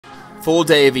Full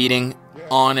day of eating,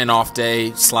 on and off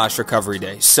day / recovery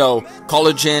day. So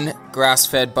collagen,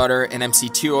 grass-fed butter, and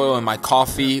MCT oil in my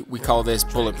coffee. We call this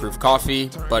bulletproof coffee,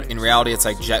 but in reality it's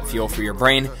like jet fuel for your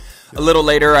brain. A little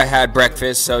later I had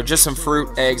breakfast, so just some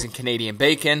fruit, eggs, and Canadian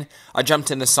bacon. I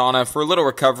jumped in the sauna for a little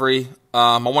recovery.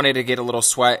 I wanted to get a little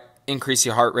sweat, increase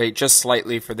your heart rate just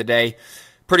slightly for the day.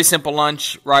 Pretty simple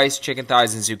lunch: rice, chicken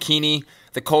thighs, and zucchini.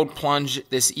 The cold plunge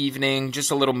this evening,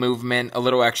 just a little movement, a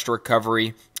little extra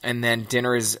recovery. And then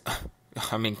dinner is,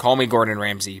 call me Gordon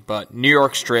Ramsay, but New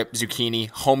York strip, zucchini,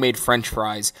 homemade French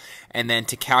fries. And then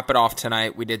to cap it off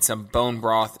tonight, we did some bone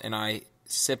broth, and I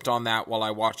sipped on that while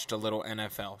I watched a little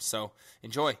NFL. So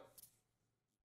enjoy.